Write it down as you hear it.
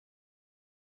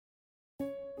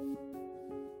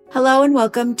Hello and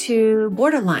welcome to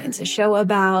Borderlines, a show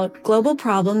about global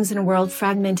problems in a world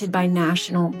fragmented by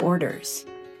national borders.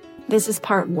 This is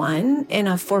part one in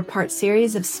a four-part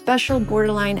series of special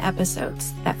Borderline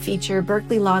episodes that feature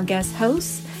Berkeley Law guest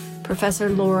hosts, Professor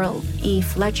Laurel E.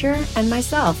 Fletcher, and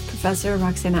myself, Professor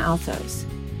Roxana Althos.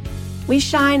 We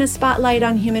shine a spotlight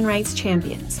on human rights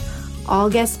champions. All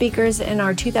guest speakers in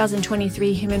our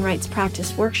 2023 Human Rights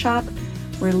Practice Workshop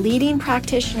where leading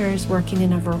practitioners working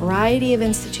in a variety of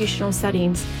institutional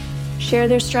settings share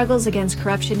their struggles against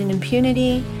corruption and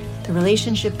impunity, the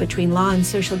relationship between law and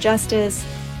social justice,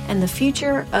 and the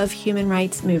future of human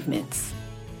rights movements.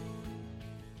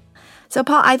 So,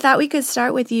 Paul, I thought we could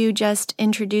start with you just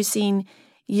introducing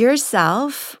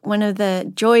yourself. One of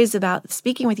the joys about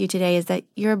speaking with you today is that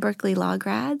you're a Berkeley Law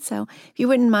grad. So if you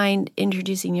wouldn't mind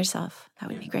introducing yourself, that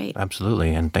would be great.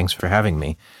 Absolutely, and thanks for having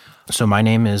me. So my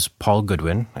name is Paul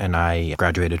Goodwin, and I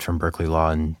graduated from Berkeley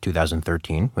Law in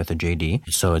 2013 with a JD.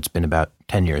 So it's been about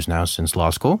 10 years now since law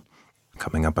school,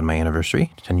 coming up on my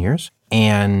anniversary, 10 years.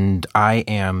 And I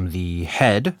am the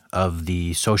head of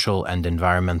the Social and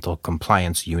Environmental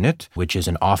Compliance Unit, which is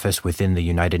an office within the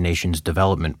United Nations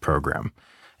Development Program.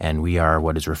 And we are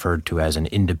what is referred to as an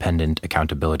independent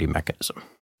accountability mechanism.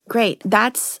 Great.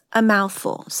 That's a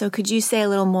mouthful. So could you say a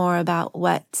little more about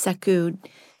what SECU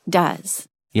does?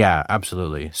 Yeah,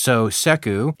 absolutely. So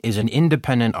SECU is an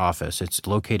independent office. It's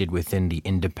located within the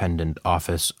Independent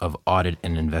Office of Audit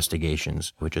and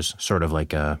Investigations, which is sort of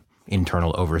like a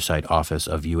internal oversight office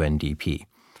of UNDP.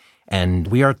 And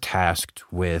we are tasked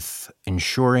with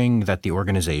ensuring that the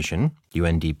organization,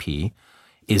 UNDP,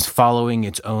 is following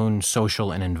its own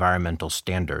social and environmental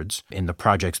standards in the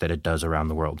projects that it does around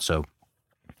the world. So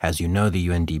as you know, the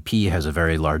UNDP has a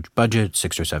very large budget,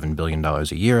 $6 or $7 billion a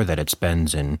year that it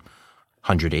spends in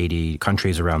 180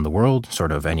 countries around the world,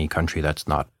 sort of any country that's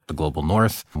not the global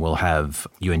north, will have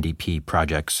UNDP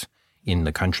projects in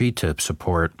the country to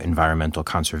support environmental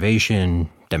conservation,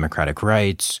 democratic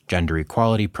rights, gender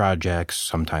equality projects,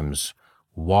 sometimes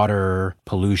water,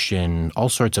 pollution, all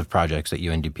sorts of projects that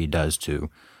UNDP does to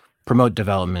promote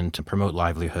development, to promote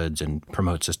livelihoods, and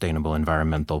promote sustainable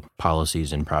environmental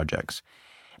policies and projects.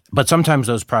 But sometimes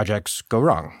those projects go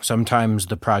wrong. Sometimes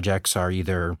the projects are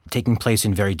either taking place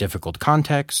in very difficult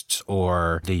contexts,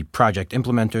 or the project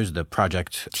implementers, the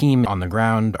project team on the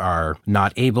ground, are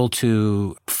not able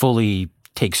to fully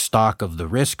take stock of the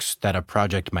risks that a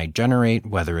project might generate,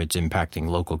 whether it's impacting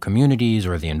local communities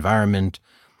or the environment,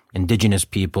 indigenous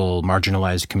people,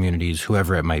 marginalized communities,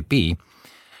 whoever it might be.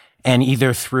 And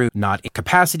either through not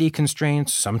capacity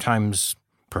constraints, sometimes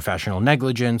professional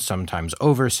negligence, sometimes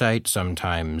oversight,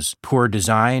 sometimes poor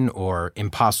design or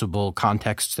impossible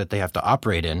contexts that they have to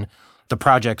operate in, the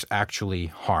projects actually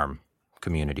harm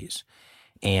communities.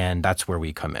 And that's where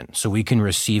we come in. So we can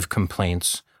receive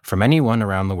complaints from anyone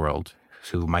around the world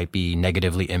who might be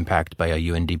negatively impacted by a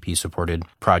UNDP-supported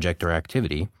project or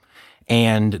activity,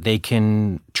 and they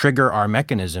can trigger our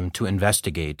mechanism to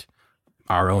investigate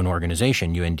our own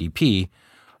organization, UNDP,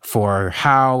 for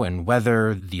how and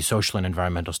whether the social and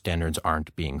environmental standards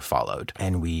aren't being followed.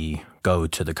 And we go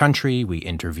to the country, we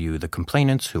interview the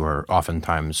complainants, who are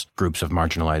oftentimes groups of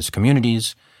marginalized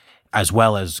communities, as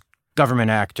well as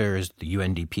government actors, the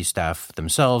UNDP staff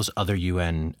themselves, other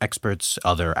UN experts,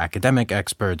 other academic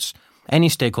experts, any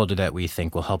stakeholder that we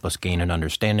think will help us gain an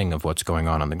understanding of what's going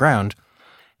on the ground,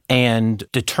 and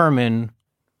determine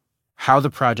how the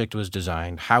project was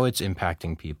designed, how it's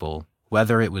impacting people,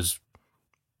 whether it was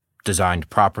designed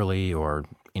properly or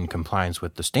in compliance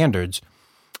with the standards.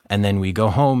 And then we go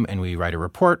home and we write a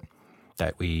report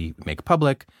that we make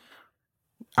public,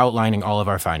 outlining all of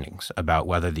our findings about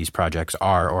whether these projects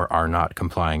are or are not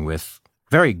complying with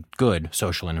very good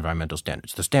social and environmental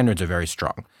standards. The standards are very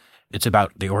strong. It's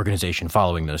about the organization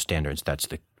following those standards. That's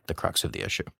the crux of the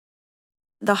issue.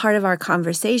 The heart of our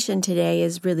conversation today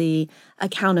is really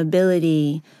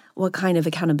accountability. What kind of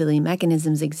accountability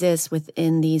mechanisms exist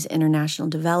within these international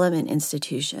development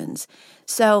institutions?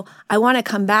 So I want to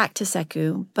come back to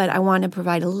SECU, but I want to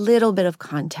provide a little bit of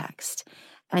context.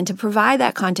 And to provide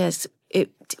that context, it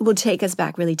will take us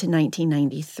back really to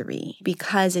 1993,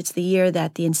 because it's the year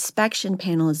that the inspection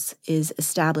panel is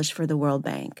established for the World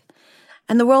Bank.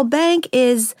 And the World Bank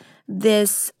is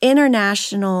this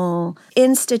international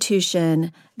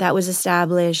institution that was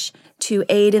established to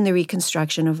aid in the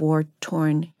reconstruction of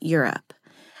war-torn Europe.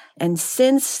 And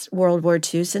since World War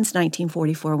II, since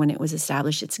 1944 when it was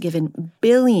established, it's given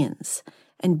billions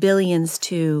and billions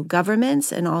to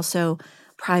governments and also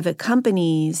private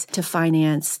companies to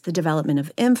finance the development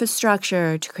of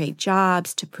infrastructure, to create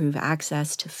jobs, to improve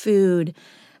access to food,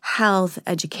 health,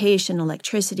 education,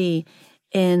 electricity,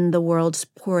 in the world's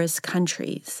poorest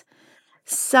countries.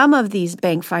 Some of these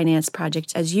bank finance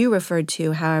projects, as you referred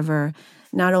to, however,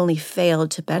 not only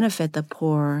failed to benefit the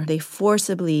poor, they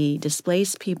forcibly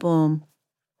displaced people,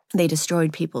 they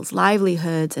destroyed people's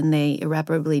livelihoods, and they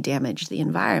irreparably damaged the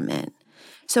environment.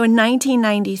 So in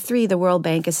 1993, the World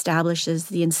Bank establishes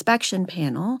the Inspection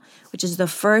Panel, which is the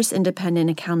first independent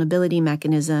accountability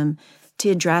mechanism to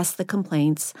address the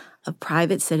complaints of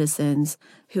private citizens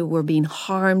who were being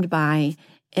harmed by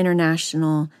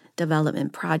international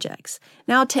development projects.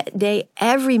 Now, today,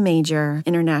 every major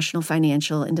international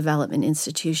financial and development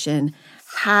institution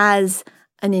has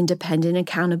an independent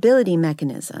accountability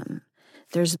mechanism.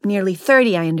 There's nearly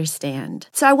 30, I understand.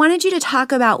 So I wanted you to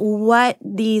talk about what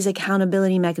these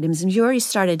accountability mechanisms, you already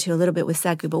started to a little bit with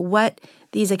SECU, but what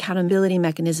these accountability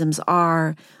mechanisms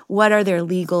are, what are their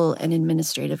legal and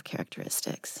administrative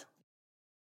characteristics?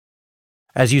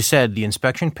 As you said, the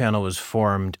inspection panel was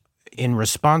formed in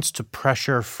response to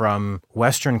pressure from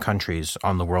Western countries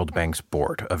on the World Bank's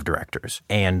board of directors.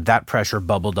 And that pressure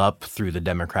bubbled up through the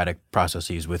democratic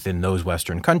processes within those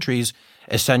Western countries,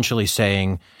 essentially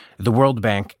saying the World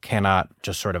Bank cannot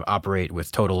just sort of operate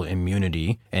with total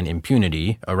immunity and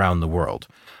impunity around the world.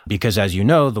 Because as you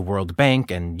know, the World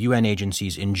Bank and UN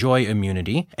agencies enjoy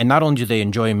immunity. And not only do they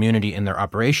enjoy immunity in their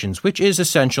operations, which is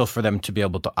essential for them to be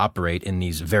able to operate in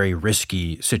these very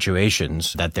risky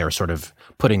situations that they're sort of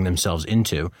putting themselves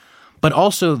into, but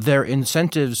also their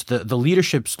incentives, the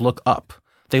leaderships look up.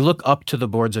 They look up to the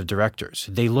boards of directors.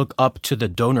 They look up to the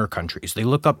donor countries. They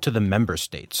look up to the member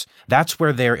states. That's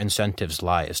where their incentives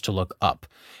lie, is to look up.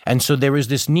 And so there is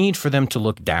this need for them to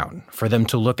look down, for them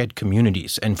to look at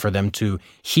communities, and for them to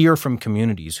hear from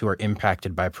communities who are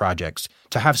impacted by projects,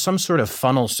 to have some sort of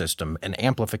funnel system, an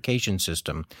amplification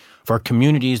system for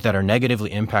communities that are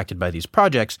negatively impacted by these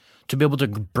projects to be able to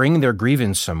bring their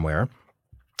grievance somewhere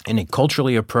in a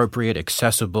culturally appropriate,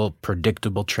 accessible,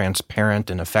 predictable, transparent,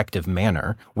 and effective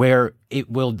manner, where it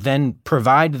will then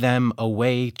provide them a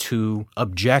way to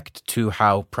object to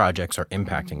how projects are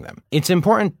impacting them. It's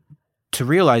important to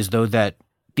realize, though, that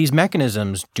these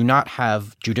mechanisms do not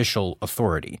have judicial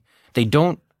authority. They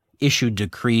don't issue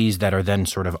decrees that are then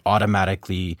sort of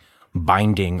automatically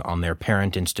binding on their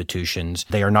parent institutions.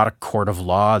 They are not a court of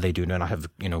law. They do not have,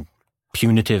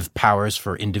 punitive powers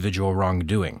for individual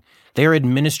wrongdoing. They are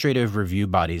administrative review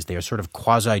bodies. They are sort of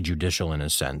quasi-judicial in a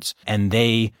sense. And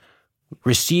they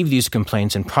receive these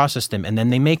complaints and process them, and then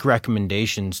they make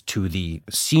recommendations to the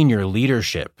senior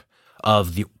leadership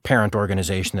of the parent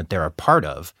organization that they're a part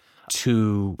of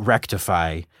to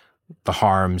rectify the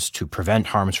harms, to prevent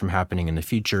harms from happening in the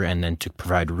future, and then to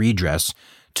provide redress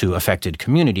to affected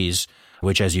communities,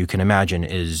 which, as you can imagine,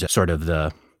 is sort of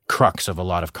the crux of a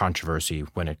lot of controversy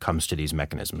when it comes to these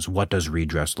mechanisms. What does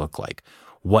redress look like?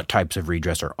 What types of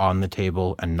redress are on the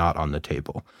table and not on the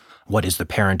table? What is the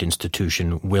parent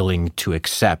institution willing to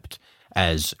accept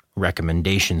as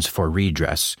recommendations for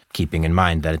redress, keeping in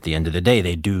mind that at the end of the day,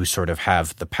 they do sort of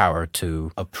have the power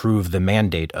to approve the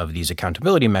mandate of these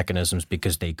accountability mechanisms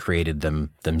because they created them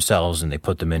themselves and they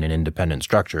put them in an independent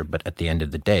structure. But at the end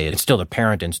of the day, it's still the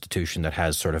parent institution that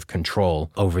has sort of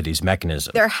control over these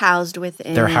mechanisms. They're housed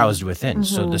within. Mm-hmm.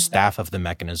 So the staff of the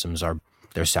mechanisms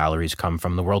their salaries come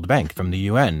from the World Bank, from the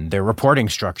UN. Their reporting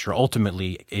structure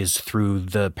ultimately is through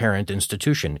the parent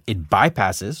institution. It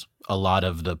bypasses a lot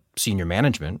of the senior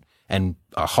management, and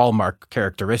a hallmark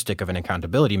characteristic of an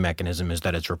accountability mechanism is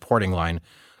that its reporting line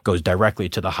goes directly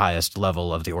to the highest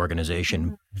level of the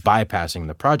organization, bypassing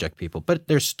the project people. But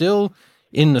they're still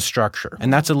in the structure,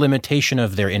 and that's a limitation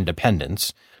of their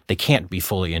independence. They can't be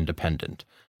fully independent.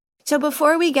 So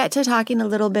before we get to talking a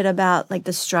little bit about like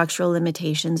the structural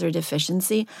limitations or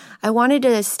deficiency, I wanted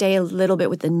to stay a little bit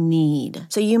with the need.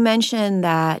 So you mentioned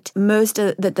that most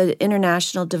of the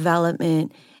international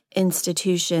development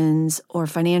institutions or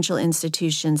financial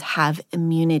institutions have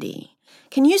immunity.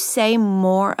 Can you say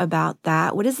more about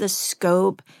that? What is the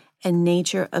scope and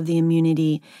nature of the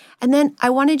immunity? And then I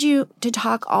wanted you to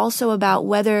talk also about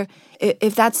whether,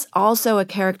 if that's also a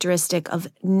characteristic of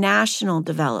national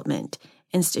development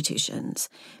institutions.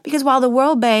 Because while the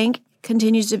World Bank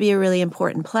continues to be a really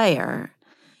important player,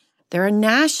 there are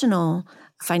national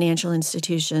financial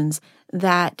institutions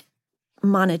that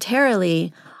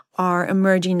monetarily are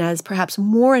emerging as perhaps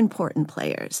more important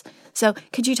players. So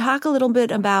could you talk a little bit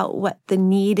about what the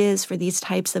need is for these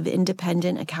types of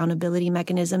independent accountability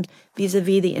mechanisms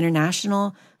vis-a-vis the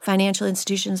international financial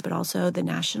institutions, but also the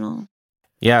national?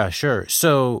 Yeah, sure.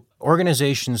 So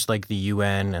organizations like the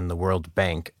UN and the World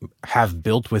Bank have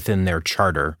built within their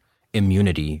charter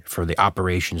immunity for the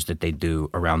operations that they do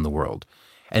around the world.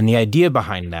 And the idea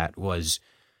behind that was,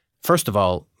 first of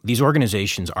all, these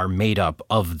organizations are made up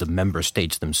of the member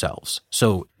states themselves.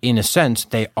 So in a sense,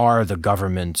 they are the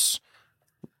governments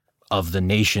of the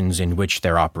nations in which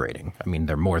they're operating. I mean,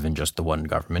 they're more than just the one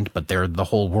government, but they're the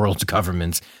whole world's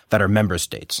governments that are member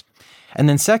states. And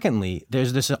then secondly,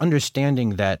 there's this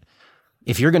understanding that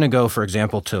if you're going to go, for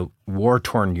example, to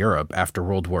war-torn Europe after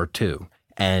World War II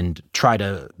and try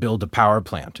to build a power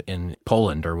plant in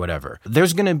Poland or whatever,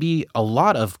 there's going to be a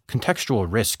lot of contextual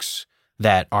risks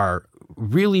that are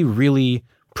really, really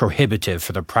prohibitive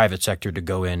for the private sector to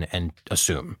go in and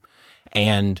assume.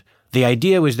 And the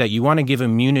idea was that you want to give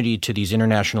immunity to these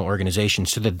international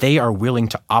organizations so that they are willing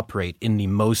to operate in the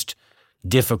most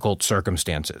difficult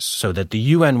circumstances, so that the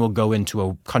UN will go into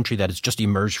a country that has just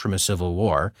emerged from a civil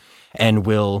war and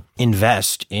will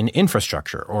invest in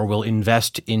infrastructure or will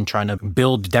invest in trying to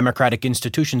build democratic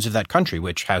institutions of that country,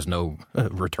 which has no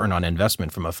return on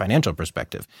investment from a financial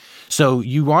perspective. So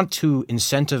you want to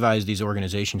incentivize these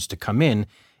organizations to come in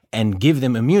and give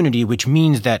them immunity, which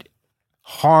means that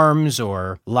harms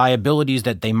or liabilities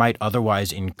that they might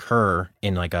otherwise incur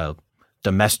in like a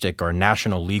domestic or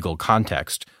national legal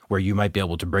context where you might be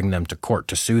able to bring them to court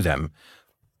to sue them.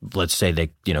 Let's say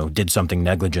they, did something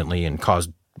negligently and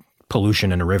caused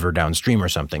pollution in a river downstream or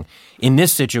something. In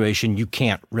this situation, you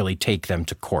can't really take them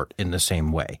to court in the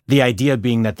same way. The idea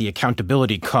being that the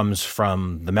accountability comes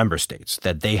from the member states,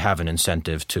 that they have an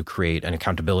incentive to create an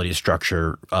accountability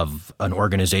structure of an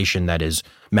organization that is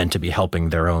meant to be helping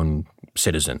their own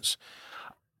citizens.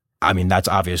 I mean, that's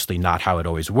obviously not how it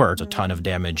always works. A ton of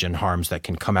damage and harms that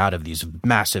can come out of these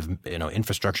massive,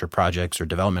 infrastructure projects or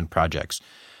development projects.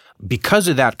 Because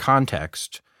of that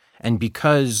context, and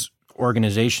because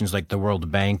organizations like the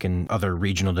World Bank and other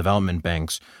regional development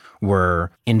banks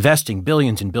were investing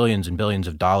billions and billions and billions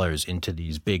of dollars into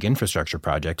these big infrastructure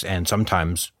projects and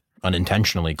sometimes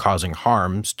unintentionally causing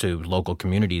harms to local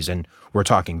communities. And we're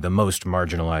talking the most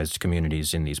marginalized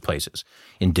communities in these places.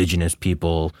 Indigenous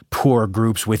people, poor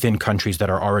groups within countries that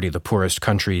are already the poorest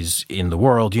countries in the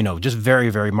world, just very,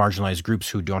 very marginalized groups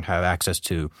who don't have access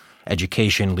to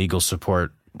education, legal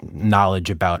support,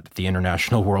 knowledge about the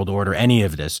international world order, any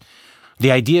of this.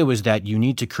 The idea was that you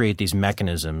need to create these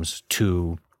mechanisms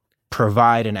to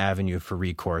provide an avenue for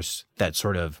recourse that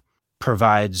sort of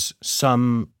provides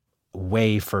some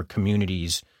way for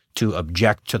communities to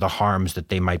object to the harms that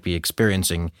they might be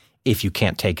experiencing if you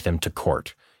can't take them to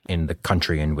court in the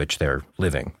country in which they're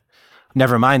living.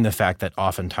 Never mind the fact that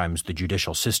oftentimes the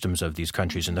judicial systems of these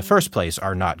countries in the first place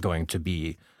are not going to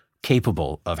be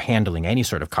capable of handling any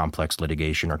sort of complex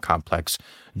litigation or complex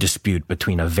dispute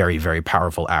between a very, very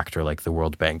powerful actor like the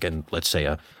World Bank and, let's say,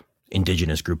 a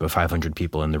indigenous group of 500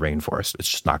 people in the rainforest. It's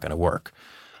just not going to work.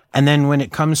 And then when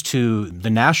it comes to the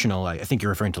national, I think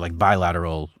you're referring to like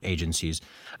bilateral agencies.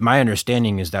 My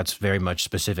understanding is that's very much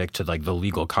specific to like the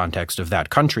legal context of that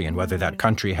country and whether that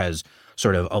country has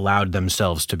sort of allowed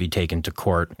themselves to be taken to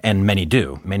court. And many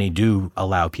do. Many do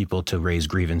allow people to raise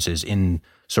grievances in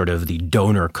sort of the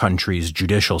donor country's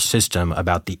judicial system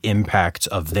about the impacts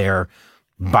of their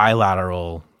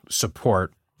bilateral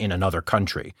support in another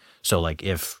country. So like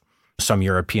if some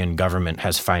European government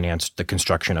has financed the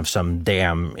construction of some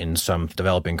dam in some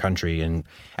developing country and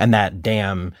that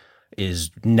dam is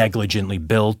negligently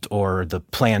built or the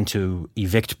plan to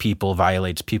evict people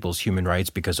violates people's human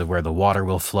rights because of where the water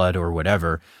will flood or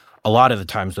whatever, a lot of the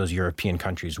times those European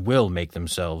countries will make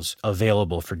themselves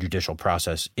available for judicial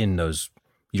process in those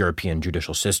European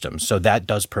judicial systems. So that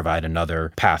does provide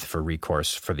another path for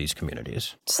recourse for these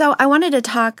communities. So I wanted to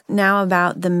talk now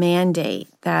about the mandate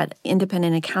that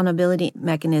independent accountability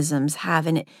mechanisms have,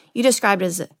 and you described it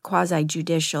as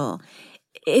quasi-judicial.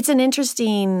 It's an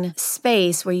interesting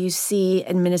space where you see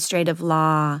administrative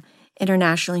law,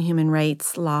 international human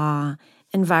rights law,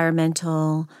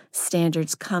 environmental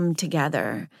standards come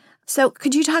together. So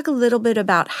could you talk a little bit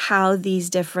about how these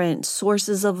different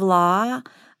sources of law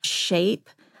shape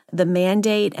the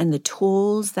mandate and the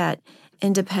tools that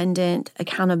independent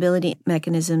accountability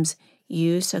mechanisms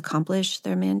use to accomplish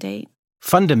their mandate?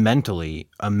 Fundamentally,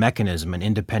 a mechanism, an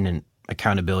independent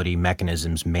accountability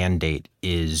mechanism's mandate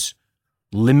is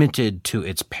limited to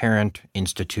its parent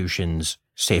institution's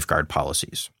safeguard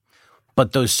policies.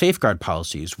 But those safeguard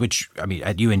policies, which, at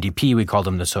UNDP, we call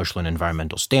them the social and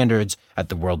environmental standards. At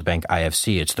the World Bank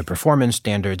IFC, it's the performance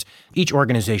standards. Each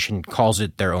organization calls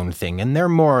it their own thing, and they're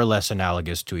more or less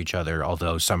analogous to each other,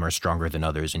 although some are stronger than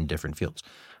others in different fields.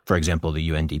 For example, the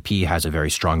UNDP has a very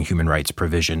strong human rights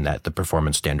provision that the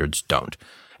performance standards don't,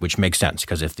 which makes sense,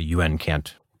 because if the UN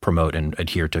can't promote and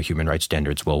adhere to human rights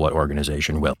standards, well, what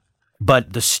organization will?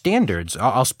 But the standards,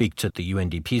 I'll speak to the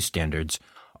UNDP standards,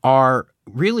 are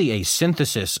really a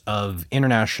synthesis of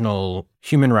international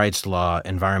human rights law,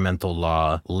 environmental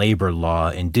law, labor law,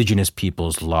 indigenous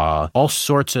peoples law, all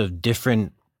sorts of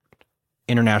different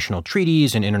international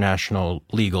treaties and international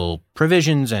legal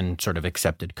provisions and sort of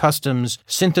accepted customs,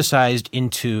 synthesized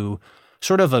into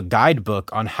sort of a guidebook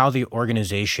on how the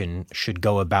organization should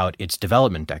go about its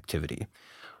development activity.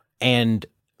 And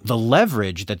the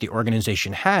leverage that the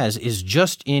organization has is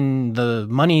just in the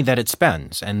money that it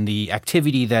spends and the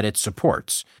activity that it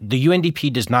supports. The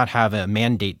UNDP does not have a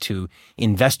mandate to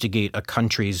investigate a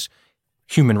country's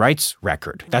human rights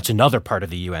record. That's another part of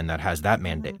the UN that has that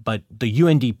mandate. But the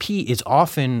UNDP is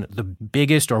often the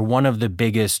biggest or one of the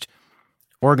biggest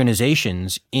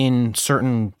organizations in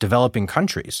certain developing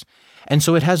countries. And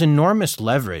so it has enormous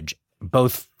leverage,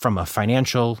 both from a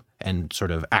financial and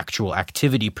sort of actual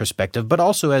activity perspective, but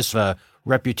also as a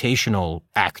reputational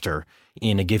actor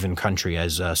in a given country,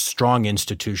 as a strong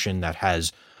institution that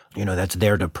has, that's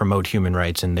there to promote human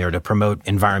rights and there to promote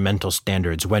environmental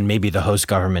standards when maybe the host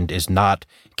government is not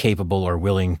capable or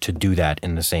willing to do that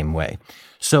in the same way.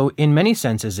 So in many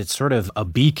senses, it's sort of a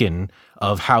beacon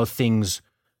of how things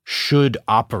should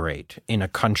operate in a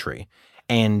country.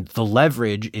 And the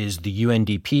leverage is the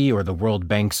UNDP or the World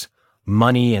Bank's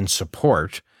money and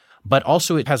support, but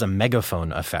also it has a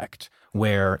megaphone effect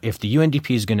where if the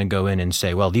UNDP is going to go in and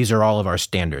say, well, these are all of our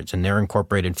standards and they're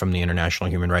incorporated from the international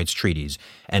human rights treaties,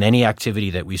 and any activity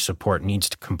that we support needs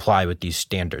to comply with these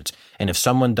standards. And if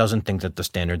someone doesn't think that the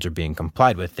standards are being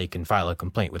complied with, they can file a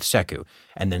complaint with SECU.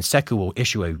 And then SECU will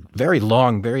issue a very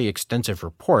long, very extensive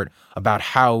report about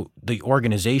how the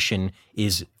organization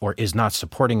is or is not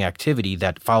supporting activity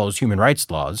that follows human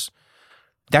rights laws.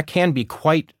 That can be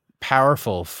quite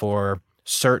powerful for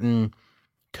certain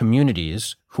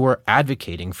communities who are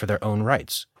advocating for their own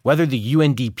rights. Whether the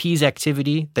UNDP's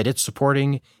activity that it's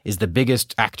supporting is the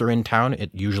biggest actor in town, it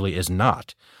usually is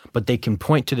not. But they can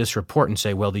point to this report and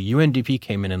say, well, the UNDP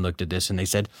came in and looked at this and they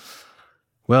said,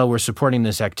 well, we're supporting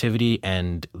this activity,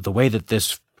 and the way that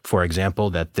this, for example,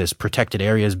 that this protected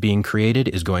area is being created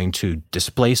is going to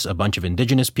displace a bunch of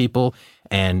indigenous people,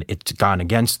 and it's gone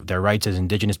against their rights as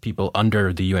indigenous people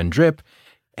under the UN DRIP,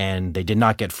 and they did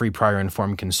not get free prior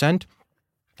informed consent.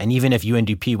 And even if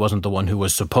UNDP wasn't the one who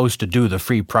was supposed to do the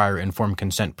free prior informed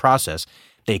consent process,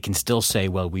 they can still say,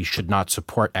 well, we should not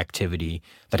support activity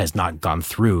that has not gone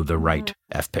through the right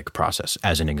FPIC process,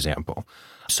 as an example.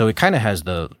 So it kind of has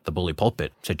the bully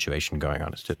pulpit situation going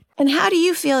on. And how do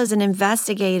you feel as an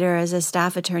investigator, as a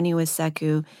staff attorney with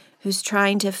SECU, who's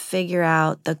trying to figure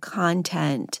out the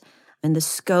content and the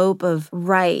scope of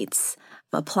rights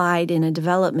applied in a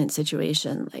development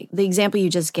situation? Like the example you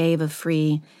just gave of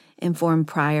free informed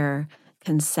prior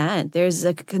consent. There's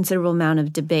a considerable amount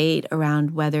of debate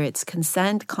around whether it's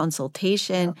consent,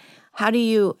 consultation. How do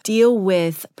you deal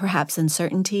with perhaps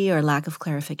uncertainty or lack of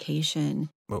clarification?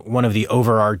 One of the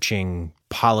overarching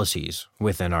policies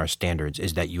within our standards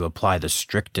is that you apply the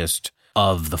strictest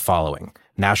of the following: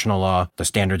 national law, the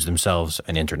standards themselves,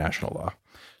 and international law.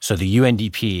 So the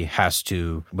UNDP has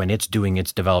to, when it's doing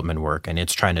its development work and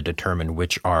it's trying to determine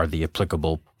which are the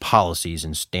applicable policies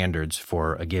and standards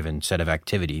for a given set of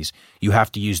activities, you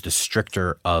have to use the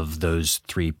stricter of those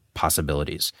three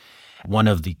possibilities. One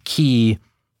of the key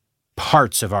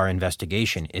parts of our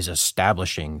investigation is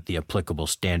establishing the applicable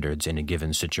standards in a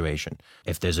given situation.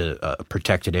 If there's a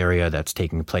protected area that's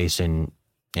taking place in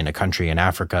a country in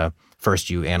Africa, first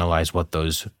you analyze what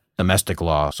those domestic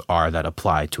laws are that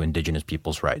apply to indigenous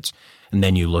people's rights. And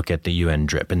then you look at the UN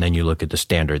DRIP, and then you look at the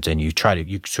standards, and you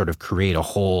sort of create a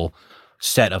whole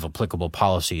set of applicable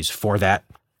policies for that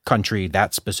country,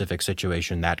 that specific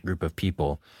situation, that group of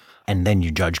people, and then you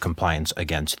judge compliance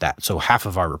against that. So half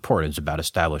of our report is about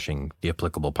establishing the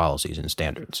applicable policies and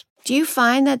standards. Do you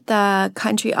find that the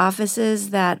country offices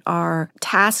that are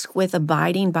tasked with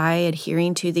abiding by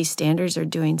adhering to these standards are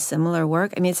doing similar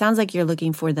work? I mean, it sounds like you're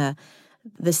looking for the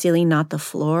ceiling, not the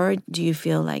floor. Do you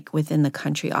feel like within the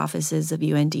country offices of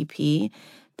UNDP,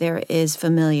 there is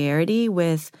familiarity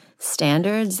with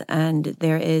standards and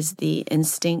there is the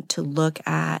instinct to look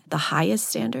at the highest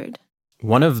standard?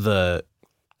 One of the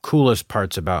coolest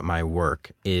parts about my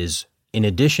work is, in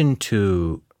addition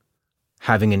to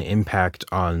having an impact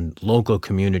on local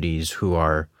communities who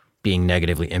are being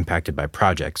negatively impacted by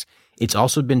projects, it's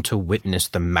also been to witness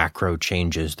the macro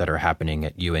changes that are happening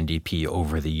at UNDP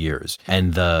over the years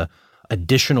and the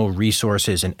additional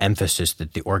resources and emphasis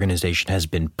that the organization has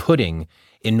been putting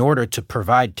in order to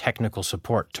provide technical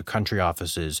support to country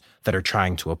offices that are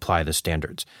trying to apply the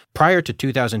standards. Prior to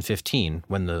 2015,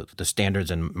 when the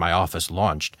standards in my office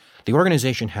launched, the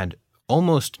organization had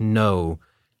almost no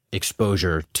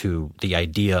exposure to the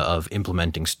idea of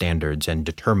implementing standards and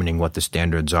determining what the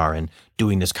standards are and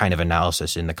doing this kind of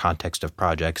analysis in the context of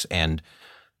projects and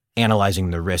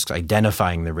analyzing the risks,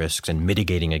 identifying the risks, and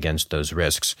mitigating against those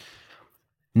risks.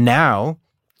 Now,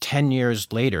 10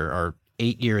 years later or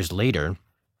 8 years later,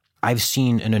 I've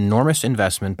seen an enormous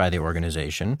investment by the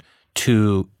organization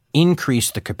to increase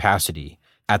the capacity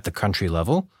at the country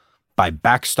level by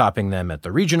backstopping them at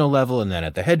the regional level and then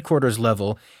at the headquarters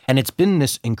level. And it's been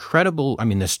this incredible,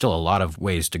 there's still a lot of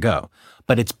ways to go,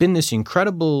 but it's been this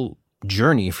incredible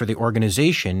journey for the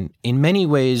organization, in many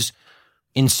ways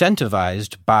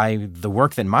incentivized by the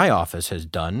work that my office has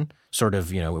done. Sort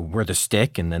of, we're the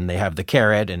stick and then they have the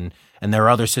carrot, and there are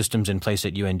other systems in place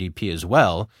at UNDP as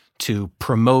well to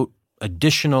promote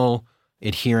additional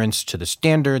adherence to the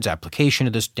standards, application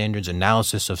of the standards,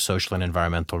 analysis of social and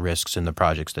environmental risks in the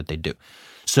projects that they do.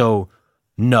 So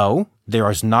no, there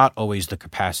is not always the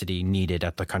capacity needed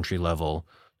at the country level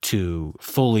to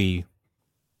fully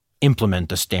implement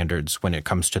the standards when it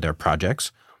comes to their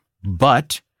projects.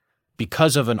 But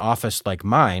because of an office like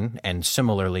mine, and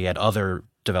similarly at other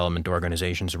development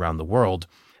organizations around the world,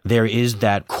 there is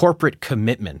that corporate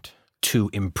commitment to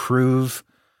improve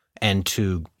and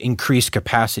to increase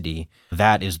capacity.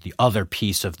 That is the other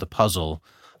piece of the puzzle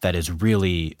that is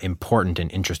really important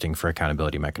and interesting for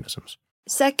accountability mechanisms.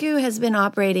 SECU has been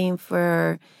operating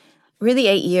for really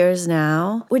 8 years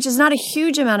now, which is not a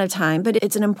huge amount of time, but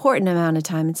it's an important amount of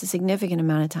time. It's a significant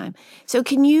amount of time. So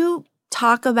can you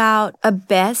talk about a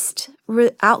best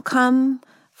outcome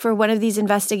for one of these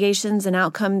investigations, an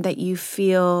outcome that you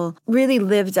feel really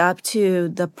lived up to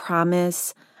the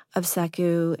promise of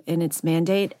SECU in its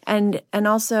mandate, and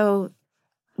also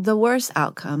the worst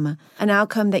outcome, an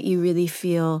outcome that you really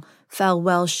feel fell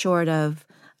well short of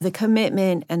the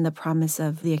commitment and the promise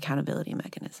of the accountability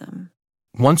mechanism?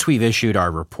 Once we've issued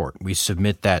our report, we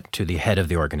submit that to the head of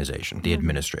the organization, the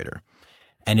administrator,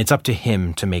 and it's up to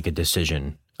him to make a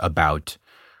decision about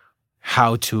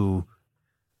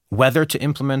whether to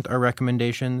implement our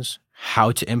recommendations,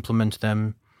 how to implement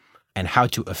them, and how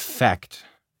to affect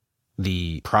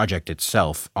the project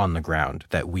itself on the ground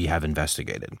that we have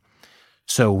investigated.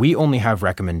 So we only have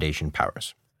recommendation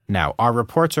powers. Now, our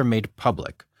reports are made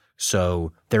public,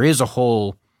 so there is a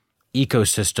whole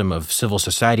ecosystem of civil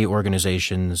society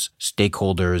organizations,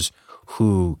 stakeholders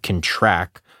who can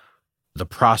track the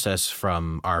process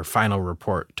from our final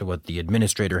report to what the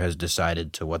administrator has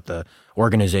decided to what the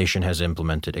organization has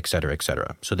implemented, et cetera, et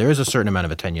cetera. So there is a certain amount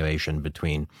of attenuation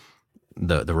between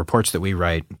the reports that we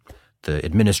write, the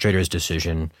administrator's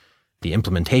decision, the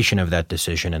implementation of that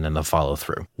decision, and then the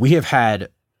follow-through. We have had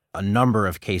a number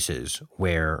of cases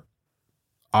where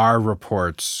our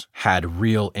reports had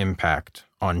real impact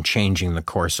on changing the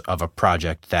course of a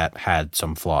project that had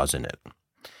some flaws in it.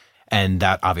 And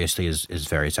that obviously is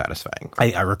very satisfying.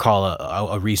 I recall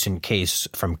a recent case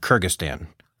from Kyrgyzstan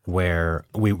where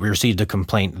we received a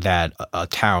complaint that a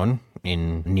town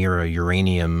near a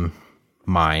uranium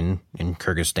mine in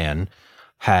Kyrgyzstan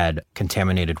had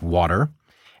contaminated water,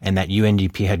 and that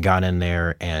UNDP had gone in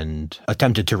there and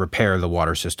attempted to repair the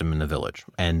water system in the village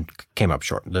and came up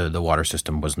short. The water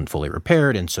system wasn't fully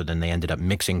repaired, and so then they ended up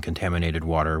mixing contaminated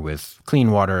water with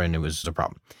clean water, and it was a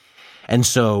problem. And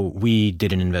so we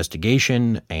did an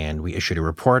investigation and we issued a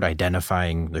report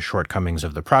identifying the shortcomings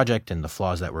of the project and the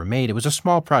flaws that were made. It was a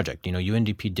small project.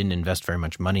 UNDP didn't invest very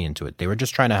much money into it. They were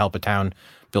just trying to help a town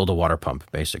build a water pump,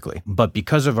 basically. But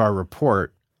because of our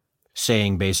report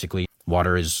saying basically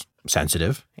water is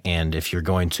sensitive, and if you're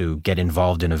going to get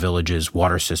involved in a village's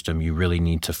water system, you really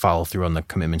need to follow through on the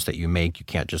commitments that you make. You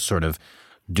can't just sort of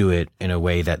do it in a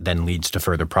way that then leads to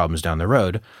further problems down the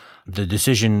road. The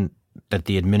decision that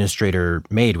the administrator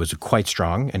made was quite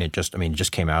strong, and it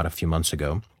just came out a few months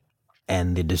ago.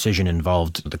 And the decision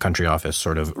involved the country office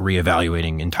sort of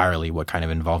reevaluating entirely what kind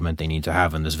of involvement they need to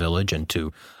have in this village and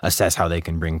to assess how they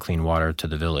can bring clean water to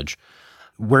the village.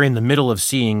 We're in the middle of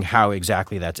seeing how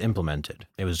exactly that's implemented.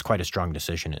 It was quite a strong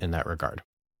decision in that regard.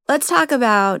 Let's talk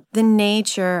about the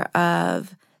nature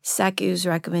of SECU's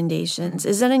recommendations.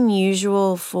 Is it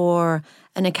unusual for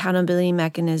an accountability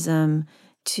mechanism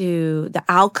to the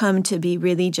outcome to be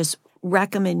really just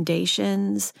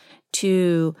recommendations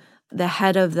to the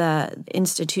head of the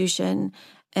institution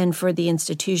and for the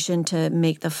institution to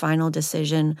make the final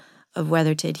decision of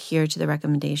whether to adhere to the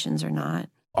recommendations or not?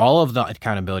 All of the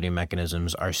accountability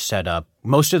mechanisms are set up.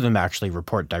 Most of them actually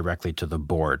report directly to the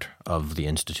board of the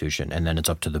institution, and then it's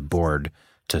up to the board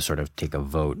to sort of take a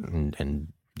vote and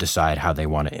decide how they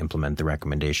want to implement the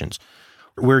recommendations.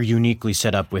 We're uniquely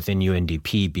set up within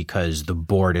UNDP because the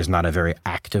board is not a very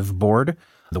active board.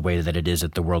 the way that it is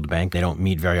at the World Bank. They don't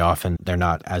meet very often. They're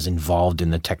not as involved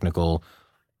in the technical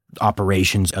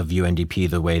operations of UNDP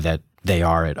the way that they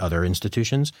are at other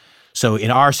institutions. So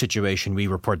in our situation, we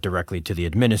report directly to the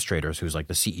administrators, who's like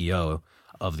the CEO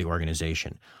of the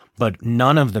organization. But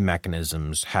none of the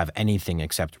mechanisms have anything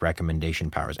except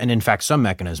recommendation powers. And in fact, some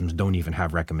mechanisms don't even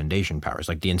have recommendation powers.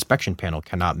 Like the inspection panel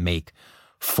cannot make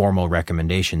formal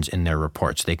recommendations in their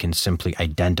reports. They can simply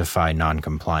identify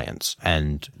noncompliance.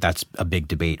 And that's a big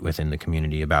debate within the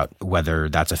community about whether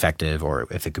that's effective or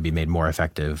if it could be made more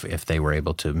effective if they were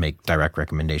able to make direct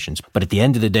recommendations. But at the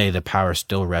end of the day, the power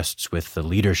still rests with the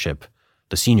leadership,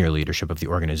 the senior leadership of the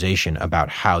organization, about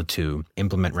how to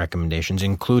implement recommendations,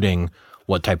 including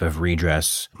what type of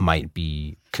redress might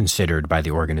be considered by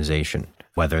the organization,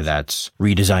 whether that's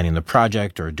redesigning the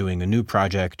project or doing a new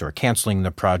project or canceling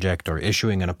the project or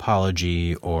issuing an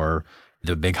apology, or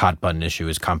the big hot button issue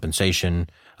is compensation,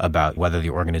 about whether the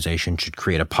organization should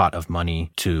create a pot of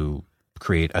money to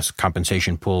create a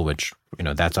compensation pool, which,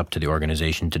 that's up to the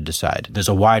organization to decide. There's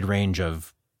a wide range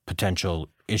of potential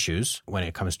issues when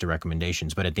it comes to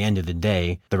recommendations, but at the end of the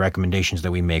day, the recommendations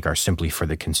that we make are simply for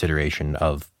the consideration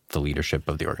of the leadership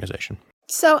of the organization.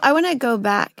 So I want to go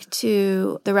back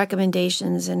to the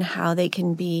recommendations and how they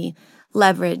can be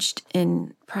leveraged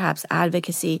in perhaps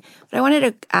advocacy. But I wanted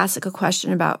to ask a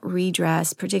question about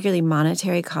redress, particularly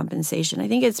monetary compensation. I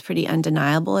think it's pretty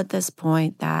undeniable at this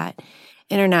point that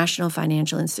international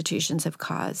financial institutions have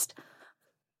caused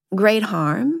great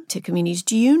harm to communities.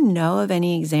 Do you know of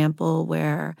any example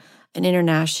where an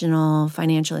international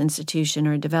financial institution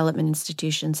or a development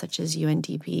institution such as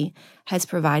UNDP has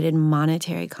provided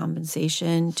monetary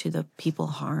compensation to the people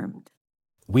harmed?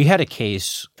 We had a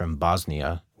case from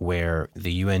Bosnia where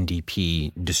the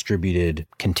UNDP distributed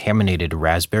contaminated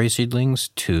raspberry seedlings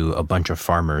to a bunch of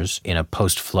farmers in a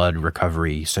post-flood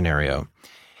recovery scenario.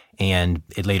 And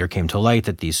it later came to light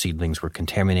that these seedlings were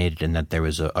contaminated and that there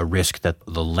was a risk that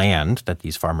the land that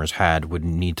these farmers had would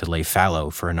need to lay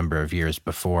fallow for a number of years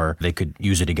before they could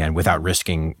use it again without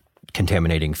risking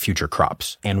contaminating future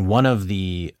crops. And one of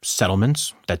the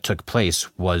settlements that took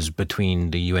place was between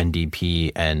the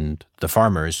UNDP and the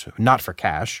farmers, not for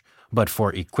cash, but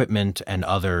for equipment and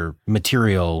other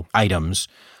material items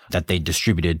that they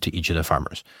distributed to each of the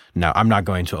farmers. Now, I'm not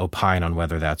going to opine on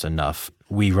whether that's enough.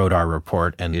 We wrote our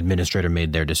report, and the administrator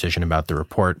made their decision about the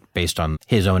report based on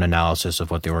his own analysis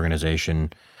of what the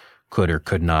organization could or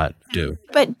could not do.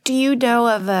 But do you know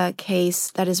of a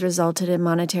case that has resulted in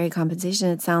monetary compensation?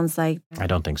 It sounds like... I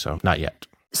don't think so. Not yet.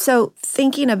 So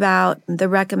thinking about the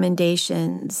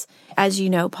recommendations, as you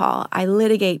know, Paul, I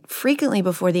litigate frequently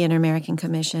before the Inter-American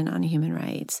Commission on Human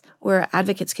Rights, where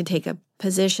advocates could take a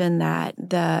position that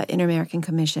the Inter-American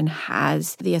Commission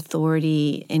has the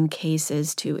authority in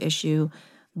cases to issue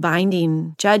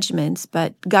binding judgments,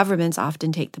 but governments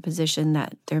often take the position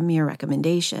that they're mere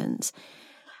recommendations.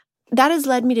 That has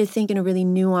led me to think in a really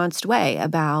nuanced way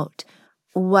about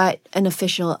what an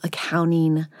official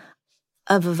accounting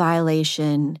of a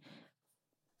violation,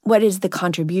 what is the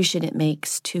contribution it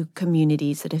makes to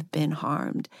communities that have been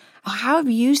harmed. How have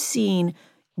you seen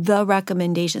the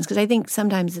recommendations? Because I think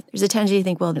sometimes there's a tendency to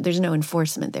think, well, there's no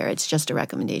enforcement there. It's just a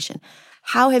recommendation.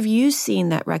 How have you seen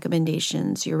that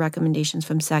your recommendations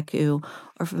from SECU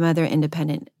or from other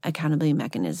independent accountability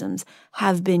mechanisms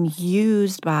have been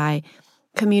used by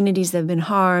communities that have been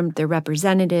harmed, their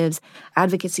representatives,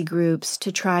 advocacy groups,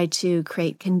 to try to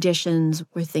create conditions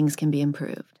where things can be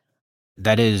improved?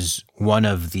 That is one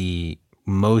of the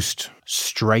most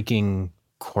striking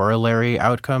corollary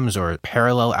outcomes or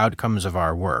parallel outcomes of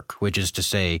our work, which is to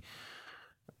say,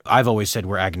 I've always said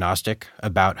we're agnostic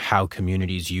about how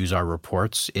communities use our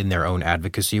reports in their own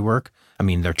advocacy work. I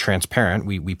mean, they're transparent.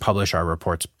 We publish our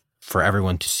reports for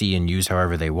everyone to see and use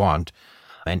however they want.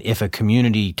 And if a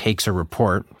community takes a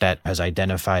report that has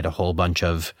identified a whole bunch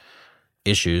of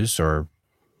issues or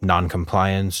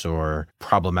noncompliance or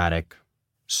problematic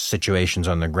situations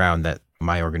on the ground that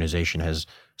my organization has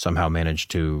somehow managed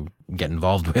to get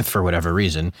involved with for whatever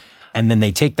reason, and then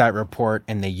they take that report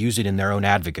and they use it in their own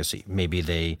advocacy. Maybe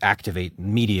they activate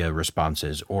media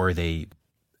responses or they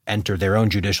enter their own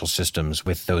judicial systems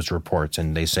with those reports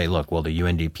and they say, look, well, the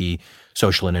UNDP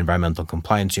Social and Environmental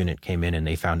Compliance Unit came in and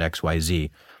they found XYZ.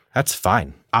 That's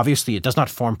fine. Obviously, it does not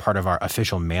form part of our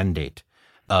official mandate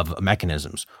of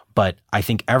mechanisms, but I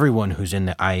think everyone who's in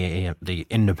the IAM, the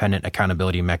Independent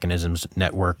Accountability Mechanisms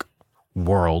Network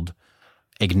world,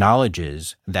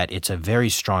 acknowledges that it's a very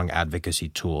strong advocacy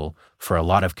tool for a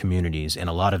lot of communities in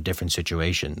a lot of different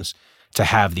situations to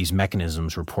have these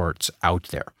mechanisms reports out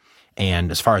there.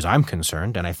 And as far as I'm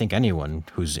concerned, and I think anyone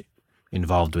who's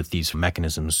involved with these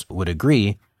mechanisms would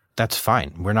agree, that's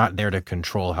fine. We're not there to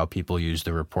control how people use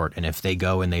the report. And if they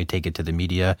go and they take it to the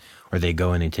media, or they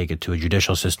go and they take it to a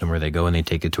judicial system, or they go and they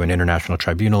take it to an international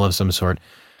tribunal of some sort,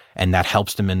 and that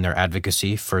helps them in their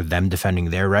advocacy for them defending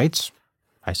their rights,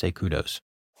 I say kudos.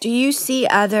 Do you see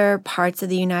other parts of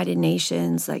the United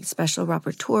Nations, like special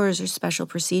rapporteurs or special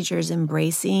procedures,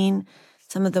 embracing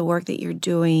some of the work that you're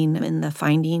doing and the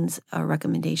findings or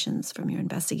recommendations from your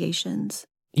investigations?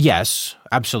 Yes,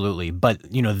 absolutely. But,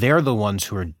 they're the ones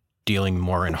who are dealing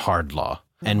more in hard law.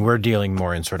 And we're dealing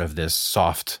more in sort of this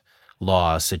soft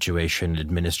law situation,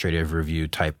 administrative review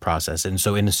type process. And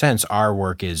so in a sense, our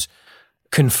work is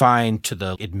confined to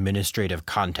the administrative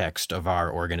context of our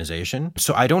organization.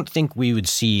 So I don't think we would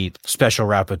see special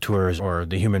rapporteurs or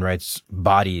the human rights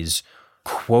bodies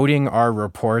quoting our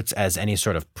reports as any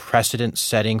sort of precedent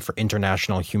setting for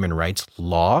international human rights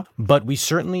law. But we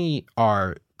certainly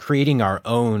are creating our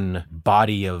own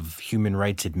body of human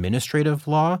rights administrative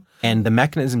law, and the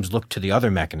mechanisms look to the other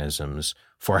mechanisms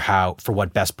for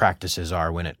what best practices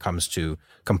are when it comes to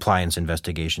compliance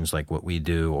investigations like what we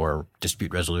do, or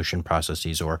dispute resolution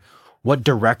processes, or what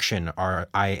direction are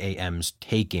IAMs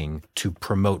taking to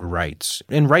promote rights,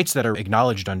 and rights that are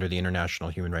acknowledged under the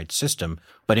international human rights system,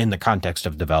 but in the context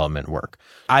of development work.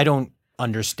 I don't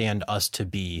understand us to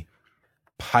be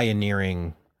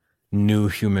pioneering new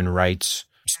human rights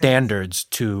standards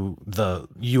to the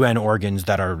UN organs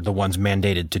that are the ones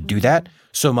mandated to do that,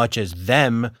 so much as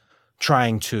them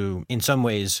trying to, in some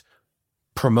ways,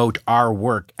 promote our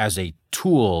work as a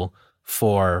tool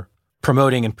for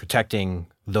promoting and protecting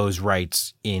those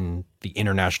rights in the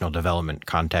international development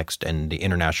context and the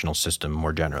international system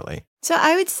more generally. So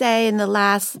I would say in the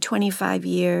last 25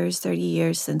 years, 30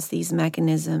 years since these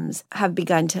mechanisms have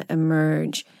begun to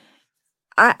emerge,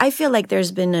 I feel like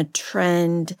there's been a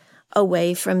trend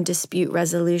away from dispute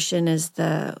resolution as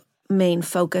the main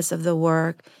focus of the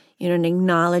work, an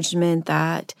acknowledgement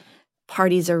that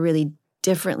parties are really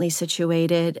differently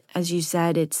situated. As you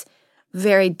said, it's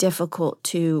very difficult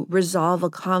to resolve a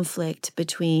conflict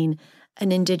between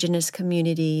an indigenous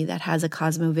community that has a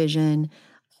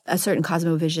certain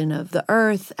cosmovision of the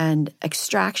earth and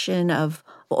extraction of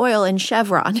oil and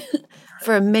Chevron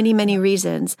for many, many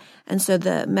reasons. And so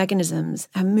the mechanisms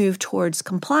have moved towards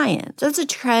compliance. That's a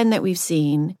trend that we've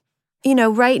seen.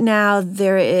 Right now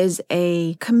there is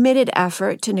a committed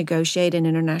effort to negotiate an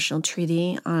international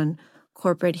treaty on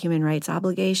corporate human rights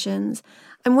obligations.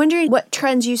 I'm wondering what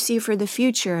trends you see for the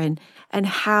future and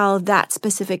how that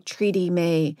specific treaty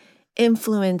may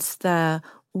influence the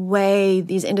way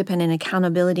these independent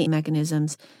accountability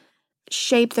mechanisms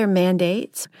shape their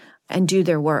mandates and do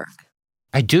their work.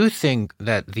 I do think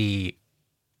that the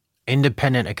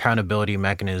independent accountability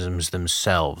mechanisms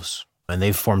themselves, and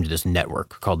they've formed this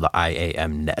network called the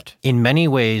IAM Net, in many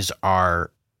ways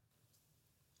are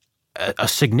a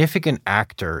significant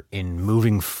actor in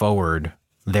moving forward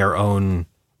their own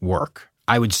work.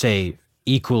 I would say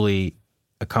equally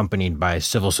accompanied by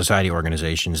civil society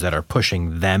organizations that are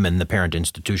pushing them, and the parent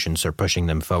institutions are pushing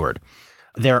them forward.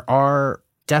 There are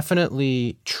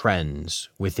definitely trends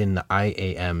within the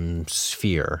IAM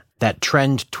sphere that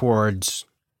trend towards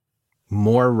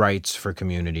more rights for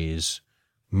communities,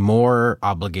 more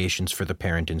obligations for the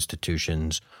parent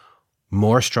institutions,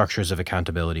 more structures of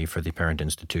accountability for the parent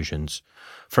institutions.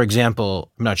 For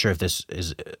example, I'm not sure if this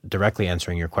is directly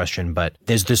answering your question, but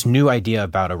there's this new idea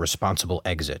about a responsible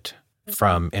exit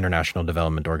from international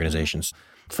development organizations.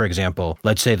 For example,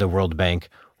 let's say the World Bank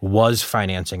was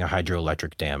financing a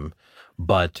hydroelectric dam,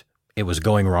 but it was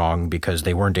going wrong because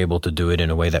they weren't able to do it in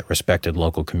a way that respected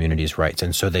local communities' rights.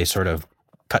 And so they sort of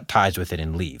cut ties with it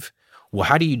and leave. Well,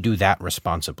 how do you do that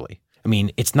responsibly? I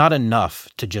mean, it's not enough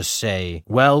to just say,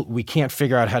 well, we can't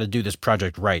figure out how to do this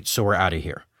project right, so we're out of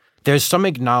here. There's some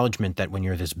acknowledgement that when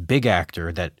you're this big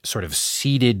actor that sort of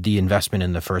seeded the investment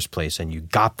in the first place and you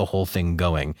got the whole thing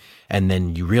going, and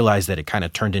then you realize that it kind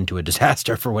of turned into a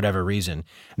disaster for whatever reason,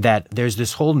 that there's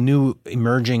this whole new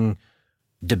emerging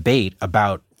debate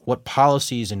about what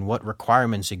policies and what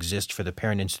requirements exist for the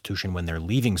parent institution when they're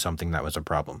leaving something that was a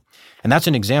problem. And that's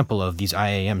an example of these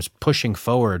IAMs pushing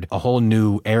forward a whole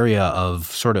new area of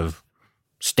sort of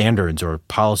standards or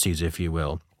policies, if you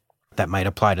will, that might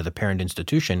apply to the parent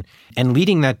institution, and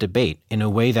leading that debate in a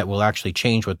way that will actually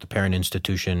change what the parent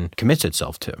institution commits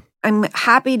itself to. I'm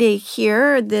happy to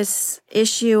hear this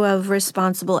issue of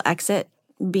responsible exit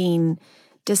being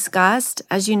discussed.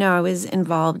 As you know, I was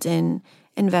involved in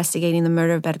investigating the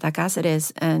murder of Berta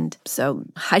Cáceres, and so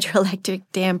hydroelectric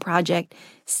dam project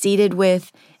seeded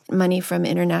with money from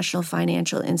international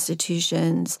financial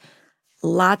institutions,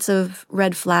 lots of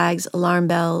red flags, alarm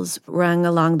bells rang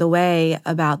along the way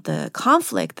about the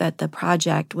conflict that the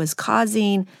project was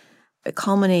causing. It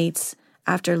culminates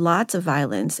after lots of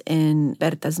violence in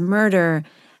Berta's murder,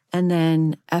 and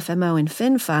then FMO and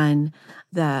FinFund,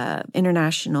 the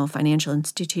international financial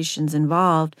institutions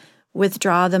involved,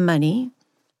 withdraw the money.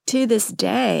 To this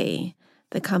day,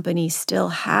 the company still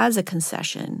has a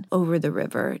concession over the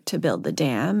river to build the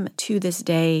dam. To this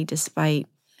day, despite,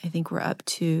 I think we're up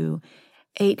to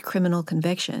 8 criminal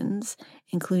convictions,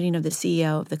 including of the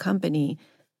CEO of the company,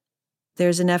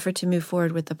 there's an effort to move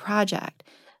forward with the project.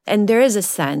 And there is a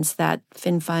sense that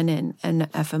FinFund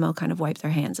and FMO kind of wiped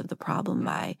their hands of the problem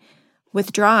by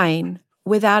withdrawing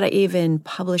without even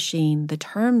publishing the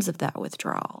terms of that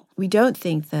withdrawal. We don't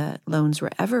think the loans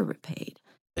were ever repaid.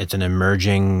 It's an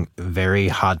emerging, very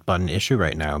hot-button issue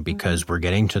right now because we're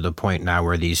getting to the point now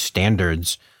where these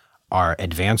standards are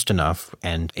advanced enough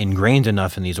and ingrained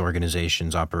enough in these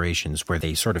organizations' operations where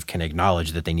they sort of can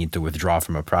acknowledge that they need to withdraw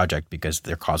from a project because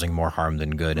they're causing more harm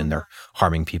than good and they're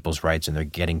harming people's rights and they're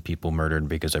getting people murdered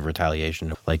because of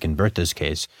retaliation, like in Berta's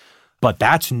case. But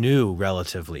that's new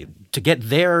relatively. To get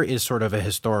there is sort of a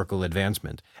historical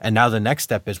advancement. And now the next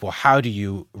step is, well, how do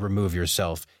you remove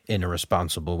yourself in a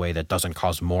responsible way that doesn't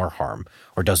cause more harm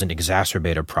or doesn't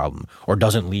exacerbate a problem or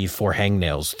doesn't leave 4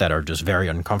 hangnails that are just very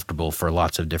uncomfortable for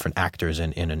lots of different actors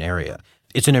in an area?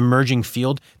 It's an emerging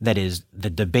field that is the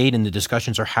debate and the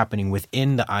discussions are happening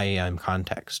within the IAM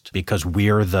context because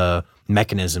we're the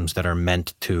mechanisms that are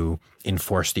meant to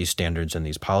enforce these standards and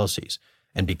these policies.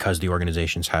 And because the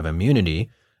organizations have immunity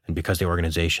and because the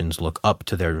organizations look up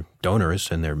to their donors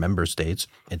and their member states,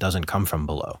 it doesn't come from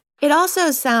below. It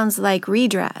also sounds like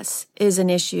redress is an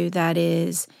issue that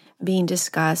is being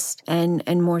discussed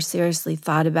and more seriously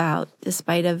thought about,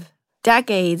 despite of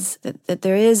decades, that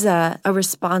there is a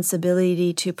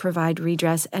responsibility to provide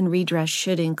redress, and redress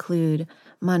should include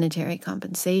monetary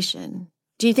compensation.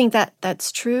 Do you think that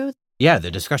that's true? Yeah,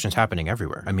 the discussion's happening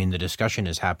everywhere. I mean, the discussion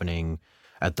is happening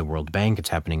at the World Bank. It's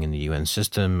happening in the UN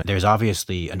system. There's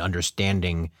obviously an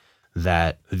understanding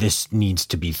that this needs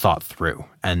to be thought through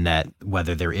and that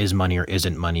whether there is money or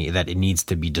isn't money, that it needs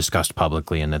to be discussed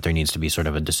publicly and that there needs to be sort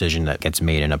of a decision that gets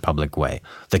made in a public way.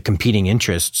 The competing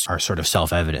interests are sort of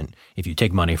self-evident. If you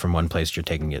take money from one place, you're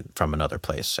taking it from another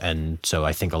place. And so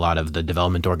I think a lot of the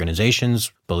development organizations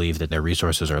believe that their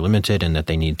resources are limited and that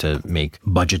they need to make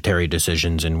budgetary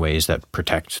decisions in ways that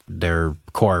protect their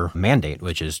core mandate,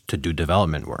 which is to do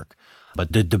development work.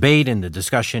 But the debate and the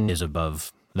discussion is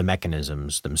above the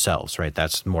mechanisms themselves, right?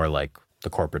 That's more like the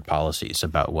corporate policies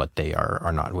about what they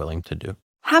are not willing to do.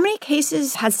 How many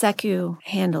cases has SECU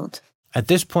handled? At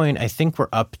this point, I think we're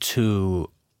up to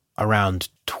around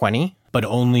 20, but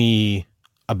only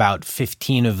about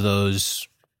 15 of those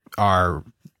are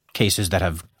cases that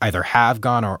have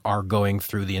gone or are going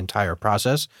through the entire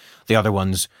process. The other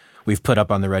ones we've put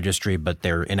up on the registry, but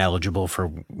they're ineligible for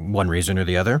one reason or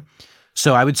the other.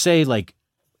 So I would say like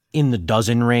in the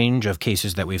dozen range of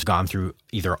cases that we've gone through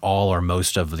either all or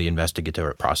most of the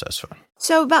investigative process.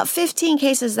 So about 15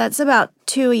 cases, that's about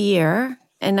 2 a year.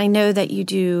 And I know that you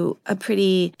do a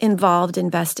pretty involved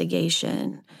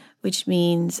investigation, which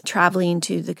means traveling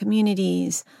to the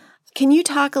communities. Can you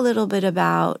talk a little bit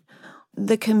about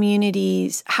the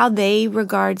communities, how they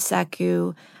regard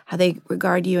SECU, how they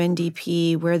regard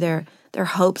UNDP, where their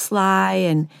hopes lie,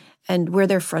 and where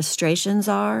their frustrations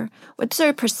are? What's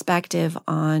their perspective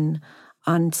on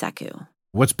SECU?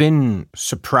 What's been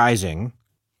surprising,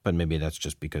 but maybe that's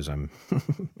just because I'm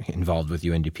involved with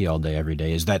UNDP all day, every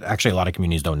day, is that actually a lot of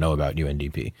communities don't know about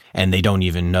UNDP. And they don't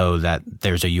even know that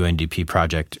there's a UNDP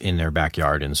project in their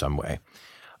backyard in some way.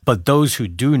 But those who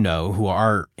do know, who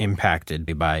are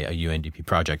impacted by a UNDP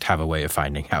project, have a way of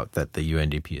finding out that the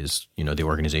UNDP is, the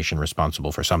organization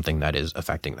responsible for something that is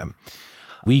affecting them.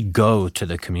 We go to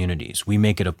the communities. We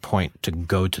make it a point to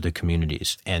go to the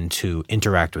communities and to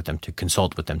interact with them, to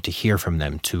consult with them, to hear from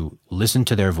them, to listen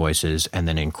to their voices, and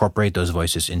then incorporate those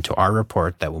voices into our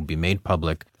report that will be made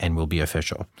public and will be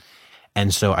official.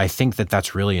 And so I think that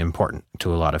that's really important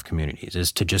to a lot of communities,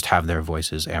 is to just have their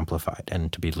voices amplified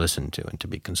and to be listened to and to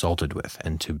be consulted with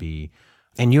and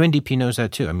and UNDP knows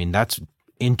that too. I mean, that's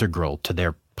integral to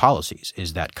their policies,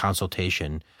 is that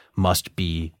consultation must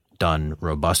be done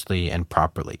robustly and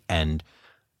properly. And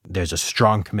there's a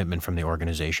strong commitment from the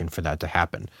organization for that to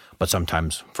happen. But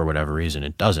sometimes, for whatever reason,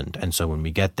 it doesn't. And so when we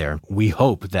get there, we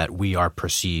hope that we are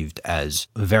perceived as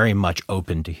very much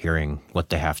open to hearing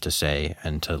what they have to say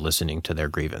and to listening to their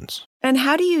grievance. And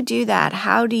how do you do that?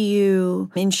 How do you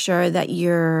ensure that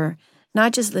you're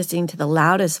not just listening to the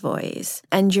loudest voice,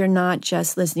 and you're not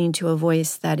just listening to a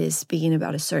voice that is speaking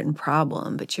about a certain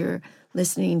problem, but you're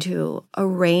listening to a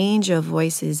range of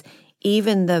voices,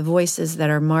 even the voices that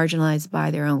are marginalized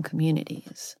by their own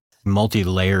communities.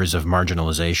 Multi-layers of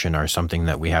marginalization are something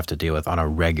that we have to deal with on a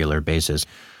regular basis.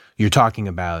 You're talking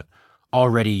about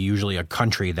already usually a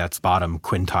country that's bottom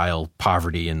quintile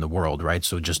poverty in the world, right?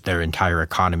 So just their entire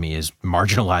economy is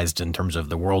marginalized in terms of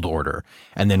the world order.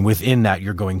 And then within that,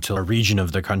 you're going to a region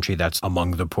of the country that's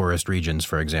among the poorest regions,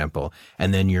 for example.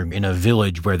 And then you're in a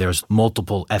village where there's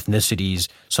multiple ethnicities,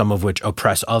 some of which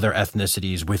oppress other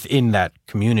ethnicities within that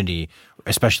community,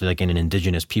 especially like in an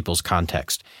indigenous people's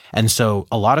context. And so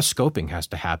a lot of scoping has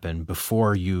to happen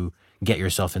before you get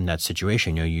yourself in that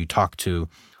situation. You talk to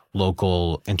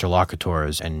local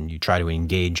interlocutors and you try to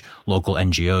engage local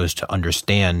NGOs to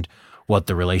understand what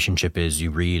the relationship is. You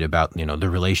read about, the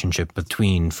relationship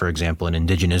between, for example, an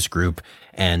indigenous group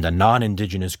and a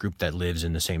non-indigenous group that lives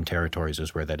in the same territories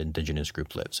as where that indigenous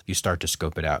group lives. You start to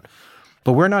scope it out.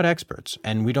 But we're not experts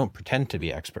and we don't pretend to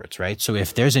be experts, right? So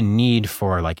if there's a need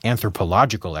for like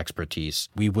anthropological expertise,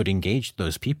 we would engage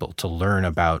those people to learn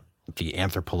about the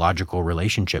anthropological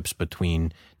relationships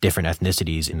between different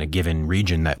ethnicities in a given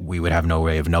region that we would have no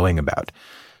way of knowing about.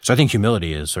 So I think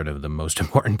humility is sort of the most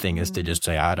important thing, is to just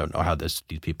say, I don't know how these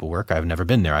people work. I've never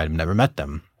been there. I've never met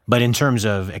them. But in terms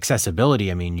of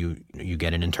accessibility, I mean, you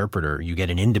get an interpreter, you get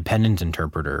an independent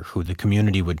interpreter who the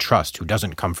community would trust, who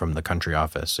doesn't come from the country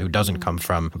office, who doesn't come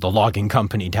from the logging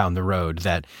company down the road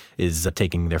that is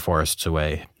taking their forests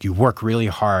away. You work really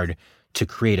hard to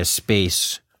create a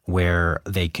space where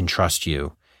they can trust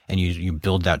you, and you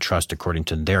build that trust according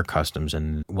to their customs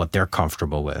and what they're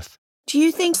comfortable with. Do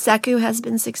you think SECU has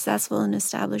been successful in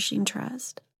establishing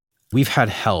trust? We've had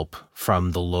help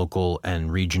from the local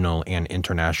and regional and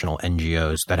international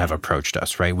NGOs that have approached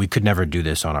us, right? We could never do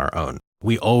this on our own.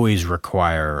 We always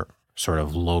require sort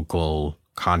of local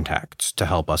contacts to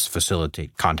help us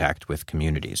facilitate contact with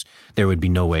communities. There would be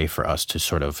no way for us to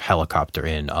sort of helicopter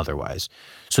in otherwise.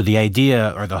 So the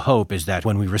idea or the hope is that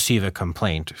when we receive a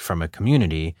complaint from a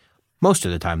community, most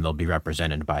of the time they'll be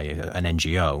represented by an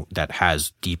NGO that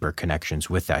has deeper connections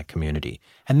with that community,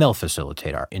 and they'll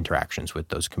facilitate our interactions with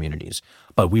those communities.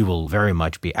 But we will very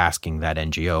much be asking that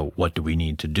NGO, what do we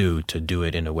need to do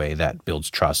it in a way that builds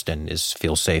trust and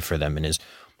feels safe for them and is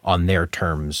on their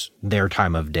terms, their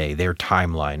time of day, their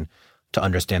timeline, to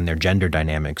understand their gender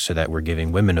dynamics, so that we're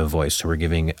giving women a voice, so we're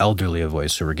giving elderly a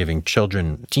voice, so we're giving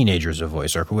children, teenagers a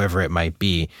voice, or whoever it might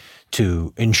be,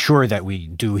 to ensure that we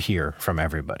do hear from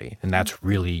everybody. And that's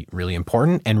really, really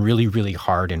important and really, really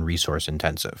hard and resource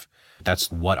intensive.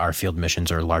 That's what our field missions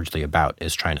are largely about,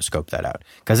 is trying to scope that out.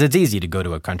 Because it's easy to go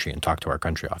to a country and talk to our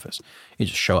country office. You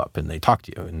just show up and they talk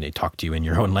to you, and they talk to you in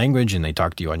your own language, and they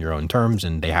talk to you on your own terms,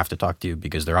 and they have to talk to you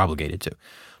because they're obligated to.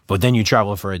 But then you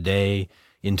travel for a day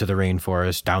into the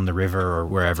rainforest, down the river, or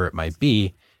wherever it might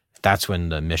be. That's when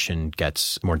the mission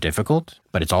gets more difficult,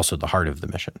 but it's also the heart of the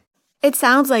mission. It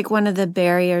sounds like one of the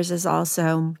barriers is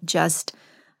also just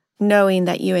knowing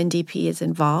that UNDP is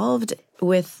involved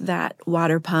with that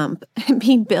water pump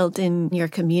being built in your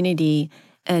community,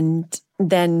 and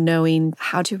then knowing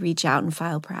how to reach out and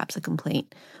file perhaps a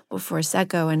complaint before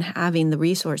SECO and having the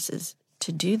resources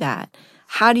to do that.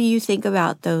 How do you think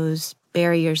about those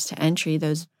barriers to entry,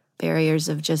 those barriers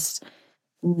of just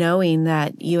knowing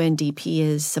that UNDP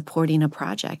is supporting a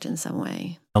project in some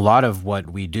way? A lot of what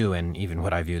we do, and even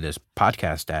what I view this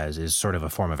podcast as, is sort of a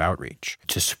form of outreach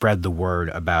to spread the word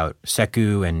about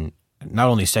SECU, and not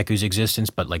only SECU's existence,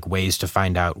 but like ways to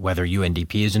find out whether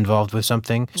UNDP is involved with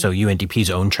something. So UNDP's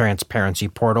own transparency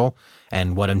portal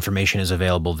and what information is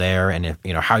available there, and if,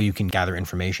 how you can gather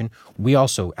information. We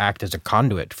also act as a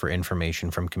conduit for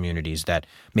information from communities that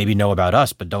maybe know about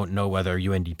us but don't know whether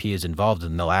UNDP is involved,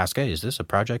 and they'll ask, hey, is this a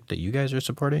project that you guys are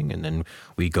supporting? And then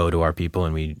we go to our people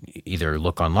and we either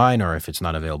look online, or if it's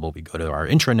not available, we go to our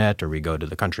intranet, or we go to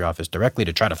the country office directly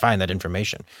to try to find that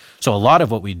information. So a lot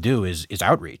of what we do is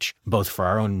outreach, both for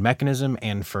our own mechanism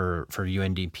and for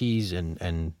UNDPs,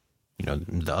 and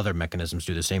the other mechanisms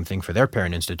do the same thing for their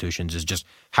parent institutions. Is just,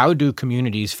 how do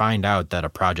communities find out that a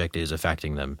project is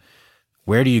affecting them?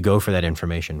 Where do you go for that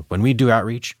information? When we do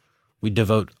outreach, we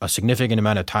devote a significant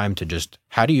amount of time to just,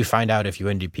 how do you find out if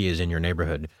UNDP is in your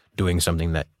neighborhood doing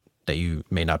something that you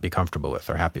may not be comfortable with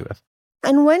or happy with?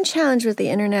 And one challenge with the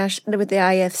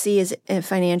IFC is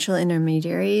financial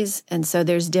intermediaries, and so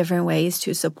there's different ways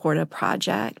to support a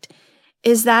project.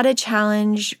 Is that a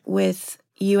challenge with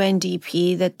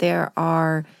UNDP, that there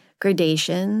are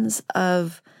gradations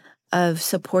of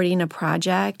supporting a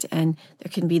project, and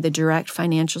there can be the direct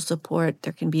financial support,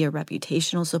 there can be a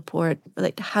reputational support?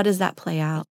 Like, how does that play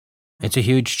out? It's a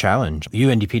huge challenge.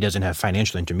 UNDP doesn't have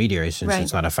financial intermediaries since Right.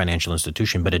 it's not a financial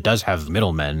institution, but it does have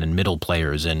middlemen and middle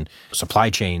players and supply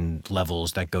chain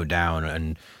levels that go down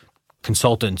and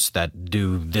consultants that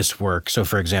do this work. So,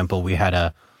 for example, we had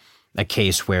a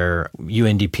case where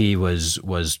UNDP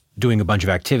was doing a bunch of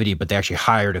activity, but they actually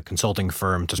hired a consulting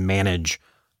firm to manage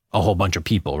a whole bunch of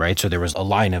people, right? So there was a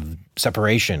line of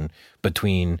separation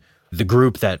between the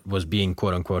group that was being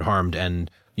quote unquote harmed and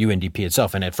UNDP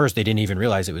itself. And at first they didn't even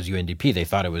realize it was UNDP. They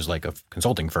thought it was like a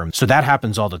consulting firm. So that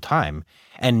happens all the time.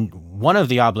 And one of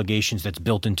the obligations that's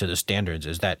built into the standards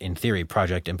is that in theory,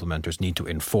 project implementers need to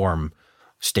inform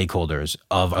stakeholders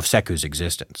of SECU's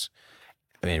existence.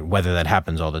 I mean, whether that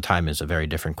happens all the time is a very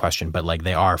different question, but like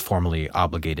they are formally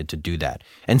obligated to do that.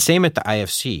 And same at the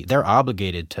IFC. They're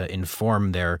obligated to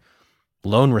inform their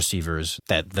loan receivers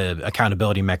that the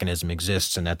accountability mechanism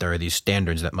exists and that there are these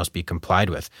standards that must be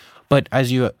complied with. But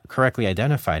as you correctly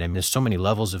identified, I mean, there's so many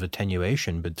levels of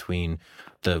attenuation between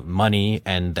the money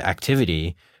and the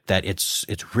activity that it's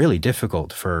really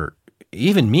difficult for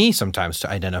even me sometimes to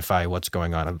identify what's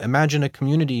going on. Imagine a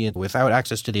community without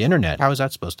access to the internet. How is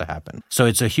that supposed to happen? So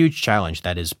it's a huge challenge.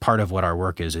 That is part of what our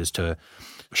work is to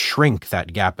shrink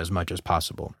that gap as much as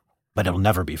possible, but it'll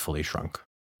never be fully shrunk.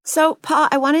 So, Paul,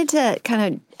 I wanted to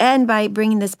kind of end by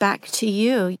bringing this back to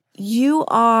you. You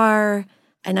are,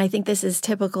 and I think this is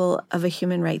typical of a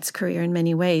human rights career in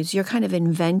many ways, you're kind of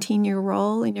inventing your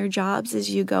role in your jobs as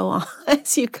you go on,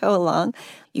 as you go along.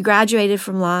 You graduated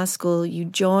from law school. You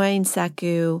joined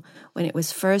SECU when it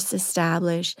was first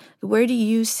established. Where do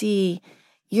you see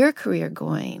your career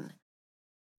going?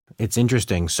 It's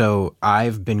interesting. So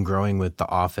I've been growing with the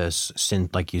office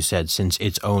since, like you said, since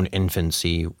its own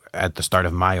infancy at the start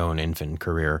of my own infant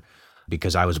career,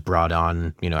 because I was brought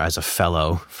on, as a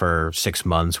fellow for 6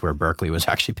 months where Berkeley was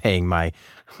actually paying my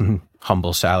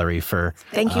humble salary for...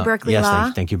 Thank you, Berkeley Law.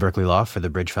 Yes, thank you, Berkeley Law, for the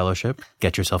Bridge Fellowship.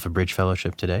 Get yourself a Bridge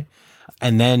Fellowship today.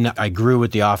 And then I grew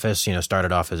with the office,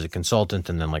 started off as a consultant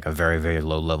and then like a very, very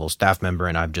low-level staff member.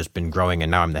 And I've just been growing and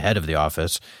now I'm the head of the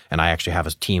office. And I actually have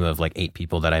a team of like 8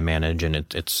 people that I manage. And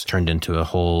it's turned into a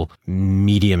whole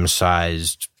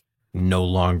medium-sized, no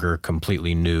longer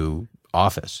completely new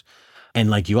office. And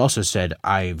like you also said,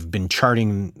 I've been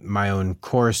charting my own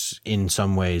course in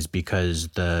some ways because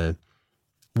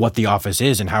what the office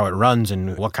is and how it runs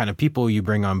and what kind of people you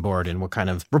bring on board and what kind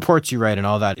of reports you write and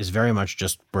all that is very much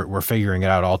just we're figuring it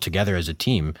out all together as a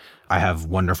team. I have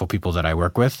wonderful people that I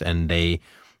work with and they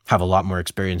have a lot more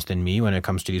experience than me when it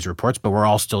comes to these reports, but we're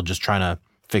all still just trying to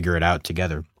figure it out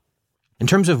together. In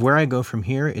terms of where I go from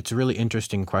here, it's a really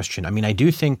interesting question. I mean, I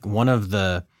do think one of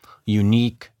the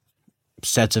unique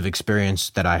sets of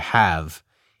experience that I have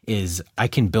is I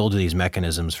can build these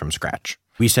mechanisms from scratch.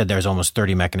 We said there's almost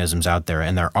 30 mechanisms out there,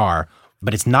 and there are,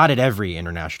 but it's not at every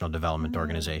international development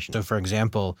organization. So, for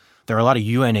example, there are a lot of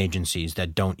UN agencies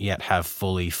that don't yet have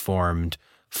fully formed,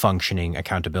 functioning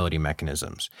accountability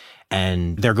mechanisms.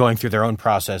 And they're going through their own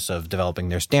process of developing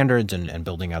their standards and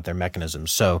building out their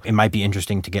mechanisms. So it might be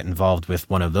interesting to get involved with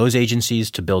one of those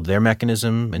agencies to build their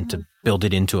mechanism and to build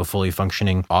it into a fully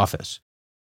functioning office.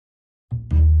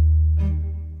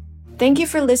 Thank you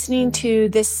for listening to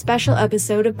this special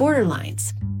episode of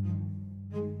Borderlines,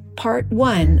 part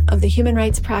 1 of the Human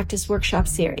Rights Practice Workshop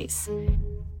series.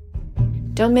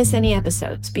 Don't miss any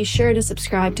episodes. Be sure to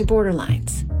subscribe to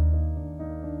Borderlines.